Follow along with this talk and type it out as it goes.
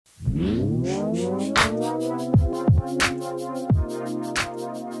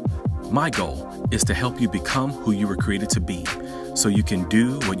My goal is to help you become who you were created to be, so you can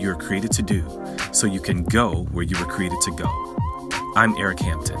do what you were created to do, so you can go where you were created to go. I'm Eric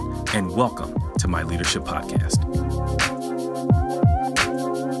Hampton, and welcome to my Leadership Podcast.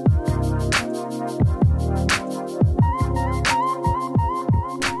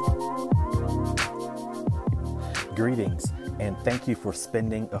 Greetings, and thank you for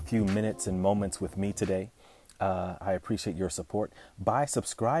spending a few minutes and moments with me today. I appreciate your support. By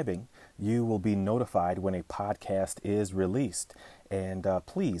subscribing, you will be notified when a podcast is released. And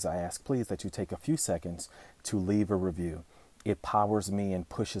please that you take a few seconds to leave a review. It powers me and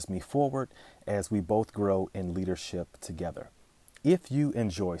pushes me forward as we both grow in leadership together. If you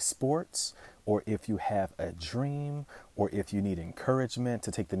enjoy sports, or if you have a dream, or if you need encouragement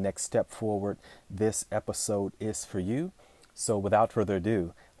to take the next step forward, this episode is for you. So without further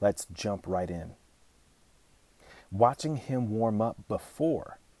ado, let's jump right in. Watching him warm up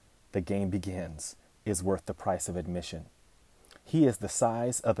before the game begins is worth the price of admission. He is the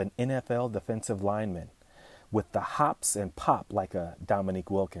size of an NFL defensive lineman with the hops and pop like a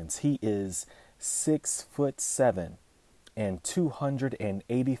Dominique Wilkins. He is 6'7" and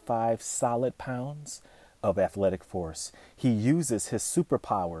 285 solid pounds of athletic force. He uses his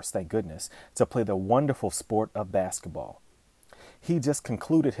superpowers, thank goodness, to play the wonderful sport of basketball. He just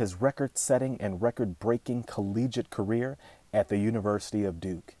concluded his record-setting and record-breaking collegiate career at the University of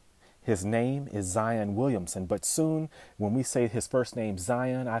Duke. His name is Zion Williamson, but soon, when we say his first name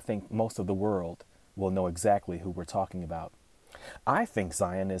Zion, I think most of the world will know exactly who we're talking about. I think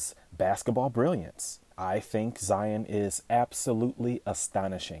Zion is basketball brilliance. I think Zion is absolutely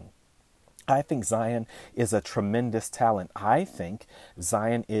astonishing. I think Zion is a tremendous talent. I think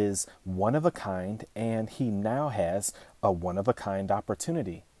Zion is one of a kind, and he now has a one-of-a-kind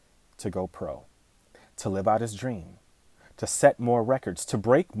opportunity to go pro, to live out his dream, to set more records, to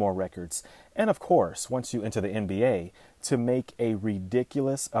break more records, and of course, once you enter the NBA, to make a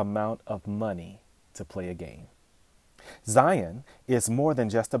ridiculous amount of money to play a game. Zion is more than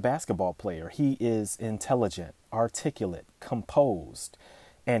just a basketball player. He is intelligent, articulate, composed,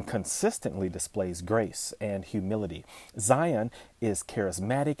 and consistently displays grace and humility. Zion is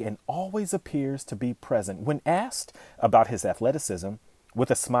charismatic and always appears to be present. When asked about his athleticism,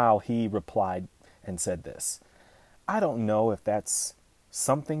 with a smile, he replied and said this: "I don't know if that's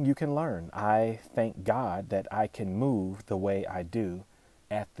something you can learn. I thank God that I can move the way I do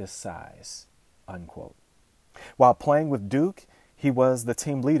at this size," unquote. While playing with Duke, he was the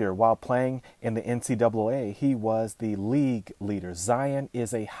team leader. While playing in the NCAA, he was the league leader. Zion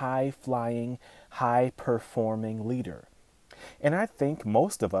is a high-flying, high-performing leader. And I think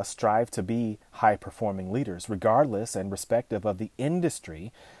most of us strive to be high-performing leaders, regardless and respective of the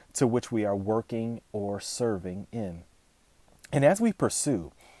industry to which we are working or serving in. And as we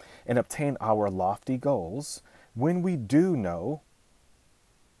pursue and obtain our lofty goals, when we do know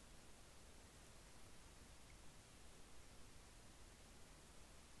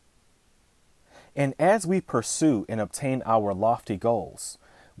And as we pursue and obtain our lofty goals,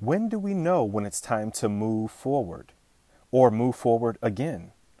 when do we know when it's time to move forward, or move forward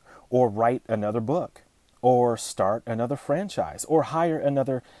again, or write another book, or start another franchise, or hire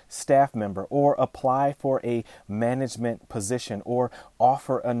another staff member, or apply for a management position, or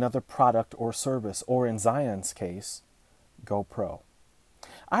offer another product or service, or in Zion's case, go pro?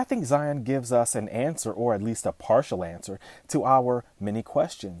 I think Zion gives us an answer, or at least a partial answer, to our many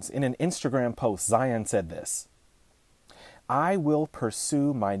questions. In an Instagram post, Zion said this: "I will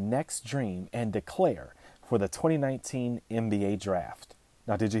pursue my next dream and declare for the 2019 NBA draft."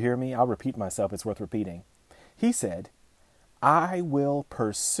 Now, did you hear me? I'll repeat myself. It's worth repeating. He said, "I will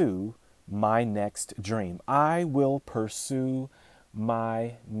pursue my next dream. I will pursue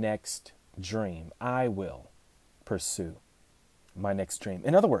my next dream. I will pursue my next dream."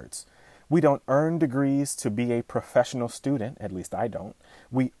 In other words, we don't earn degrees to be a professional student, at least I don't.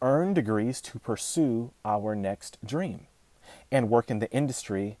 We earn degrees to pursue our next dream and work in the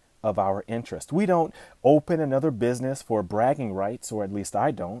industry of our interest. We don't open another business for bragging rights, or at least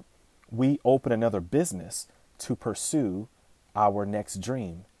I don't. We open another business to pursue our next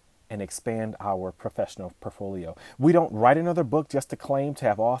dream and expand our professional portfolio. We don't write another book just to claim to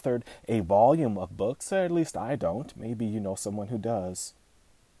have authored a volume of books, or at least I don't. Maybe you know someone who does.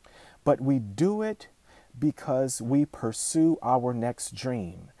 But we do it because we pursue our next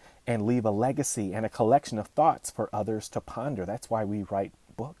dream and leave a legacy and a collection of thoughts for others to ponder. That's why we write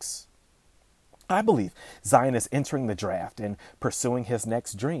books. I believe Zion is entering the draft and pursuing his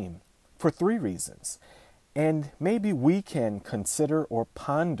next dream for 3 reasons. And maybe we can consider or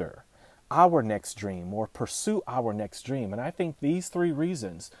ponder our next dream or pursue our next dream. And I think these 3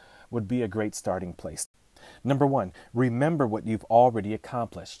 reasons would be a great starting place. Number one, remember what you've already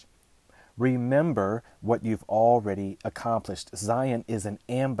accomplished. Remember what you've already accomplished. Zion is an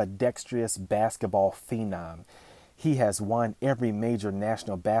ambidextrous basketball phenom. He has won every major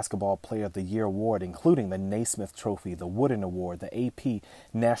National Basketball Player of the Year award, including the Naismith Trophy, the Wooden Award, the AP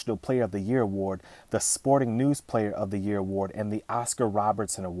National Player of the Year award, the Sporting News Player of the Year award, and the Oscar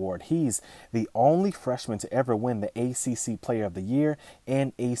Robertson Award. He's the only freshman to ever win the ACC Player of the Year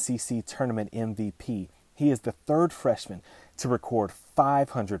and ACC Tournament MVP. He is the third freshman to record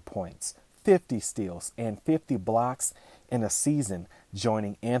 500 points, 50 steals, and 50 blocks in a season,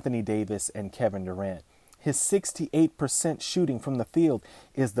 joining Anthony Davis and Kevin Durant. His 68% shooting from the field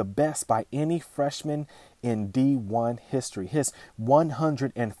is the best by any freshman in D1 history. His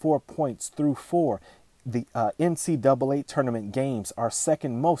 104 points through 4 the NCAA tournament games are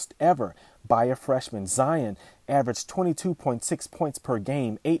second most ever by a freshman. Zion averaged 22.6 points per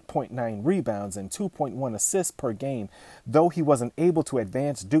game, 8.9 rebounds, and 2.1 assists per game. Though he wasn't able to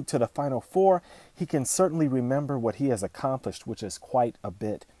advance Duke to the Final Four, he can certainly remember what he has accomplished, which is quite a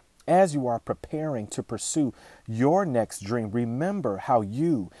bit. As you are preparing to pursue your next dream, remember how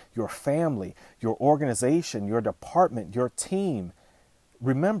you, your family, your organization, your department, your team,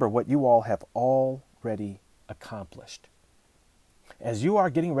 remember what you all have already accomplished. As you are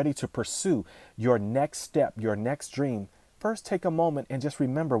getting ready to pursue your next step, your next dream, first take a moment and just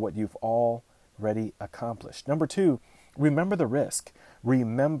remember what you've already accomplished. Number two, remember the risk.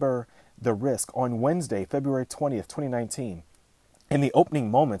 Remember the risk. On Wednesday, February 20th, 2019, in the opening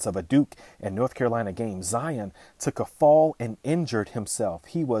moments of a Duke and North Carolina game, Zion took a fall and injured himself.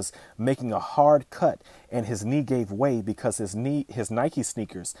 He was making a hard cut and his knee gave way because his Nike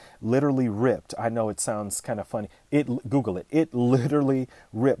sneakers literally ripped. I know it sounds kind of funny. Google it. It literally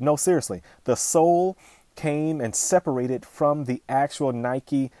ripped. No, seriously. The sole came and separated from the actual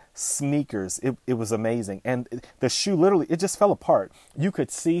Nike sneakers. It was amazing. And the shoe literally, it just fell apart. You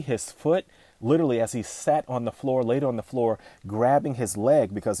could see his foot literally as he sat on the floor, laid on the floor, grabbing his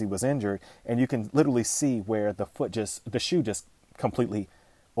leg because he was injured. And you can literally see where the shoe just completely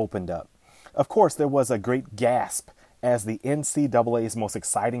opened up. Of course, there was a great gasp as the NCAA's most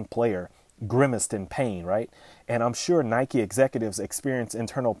exciting player grimaced in pain, right? And I'm sure Nike executives experienced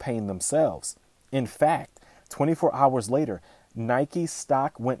internal pain themselves. In fact, 24 hours later, Nike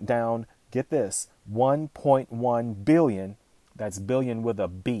stock went down, get this, 1.1 billion. That's billion with a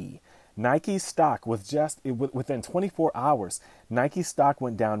B. Nike stock within 24 hours, Nike stock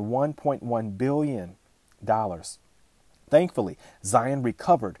went down $1.1 billion. Thankfully, Zion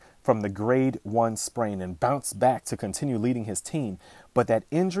recovered from the grade 1 sprain and bounced back to continue leading his team, but that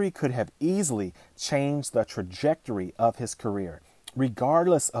injury could have easily changed the trajectory of his career.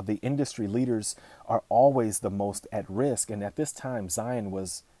 Regardless of the industry, leaders are always the most at risk, and at this time, Zion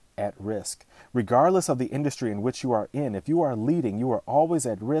was at risk. Regardless of the industry in which you are in, if you are leading, you are always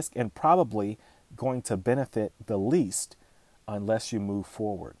at risk and probably going to benefit the least unless you move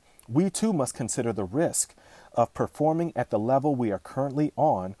forward. We too must consider the risk of performing at the level we are currently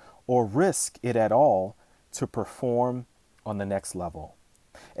on or risk it at all to perform on the next level.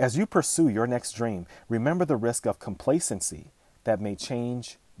 As you pursue your next dream, remember the risk of complacency that may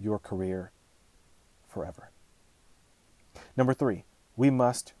change your career forever. Number three, we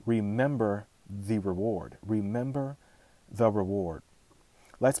must remember the reward. Remember the reward.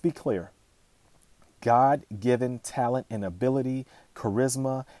 Let's be clear. God-given talent and ability,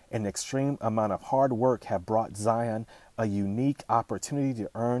 charisma, and extreme amount of hard work have brought Zion a unique opportunity to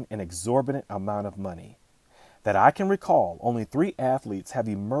earn an exorbitant amount of money. That I can recall, only 3 athletes have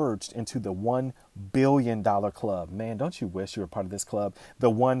emerged into the $1 billion club. Man, don't you wish you were part of this club? The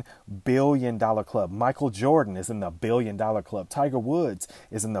 $1 billion club. Michael Jordan is in the $1 billion club. Tiger Woods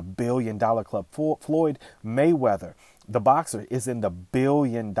is in the $1 billion club. Floyd Mayweather, the boxer, is in the $1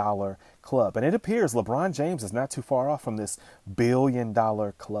 billion club. And it appears LeBron James is not too far off from this $1 billion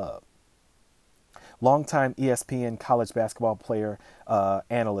club. Longtime ESPN college basketball player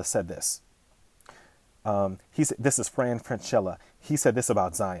analyst said this. He said, this is Fran Fraschilla. He said this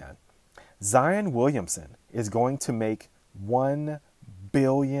about Zion. Zion Williamson is going to make $1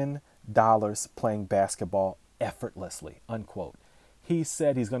 billion playing basketball effortlessly, unquote. He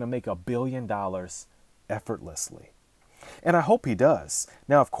said he's going to make $1 billion effortlessly. And I hope he does.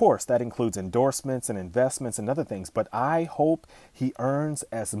 Now, of course, that includes endorsements and investments and other things, but I hope he earns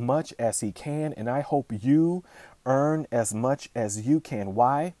as much as he can, and I hope you earn as much as you can.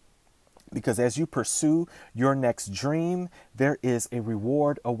 Why? Because as you pursue your next dream, there is a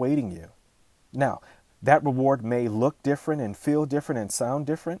reward awaiting you. Now, that reward may look different and feel different and sound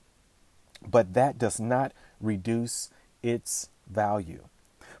different, but that does not reduce its value.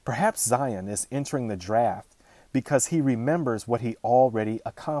 Perhaps Zion is entering the draft because he remembers what he already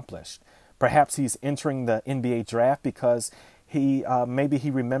accomplished. Perhaps he's entering the NBA draft because maybe he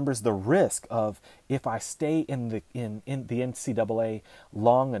remembers the risk of, if I stay in the NCAA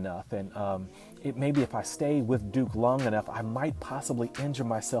long enough, and maybe if I stay with Duke long enough, I might possibly injure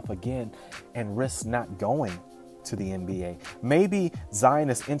myself again and risk not going to the NBA. Maybe Zion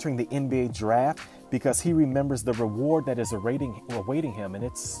is entering the NBA draft because he remembers the reward that is awaiting him, and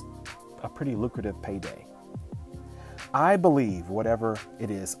it's a pretty lucrative payday. I believe, whatever it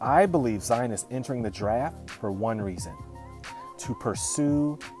is, I believe Zion is entering the draft for one reason: to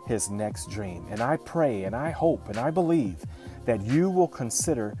pursue his next dream. And I pray and I hope and I believe that you will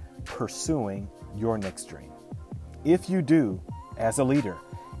consider pursuing your next dream. If you do, as a leader,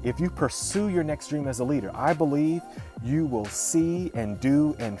 if you pursue your next dream as a leader, I believe you will see and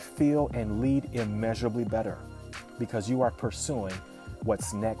do and feel and lead immeasurably better, because you are pursuing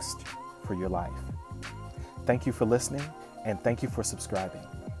what's next for your life. Thank you for listening, and thank you for subscribing.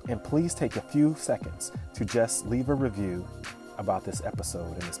 And please take a few seconds to just leave a review about this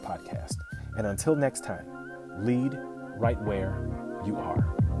episode and this podcast. And until next time, lead right where you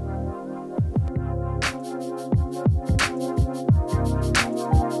are.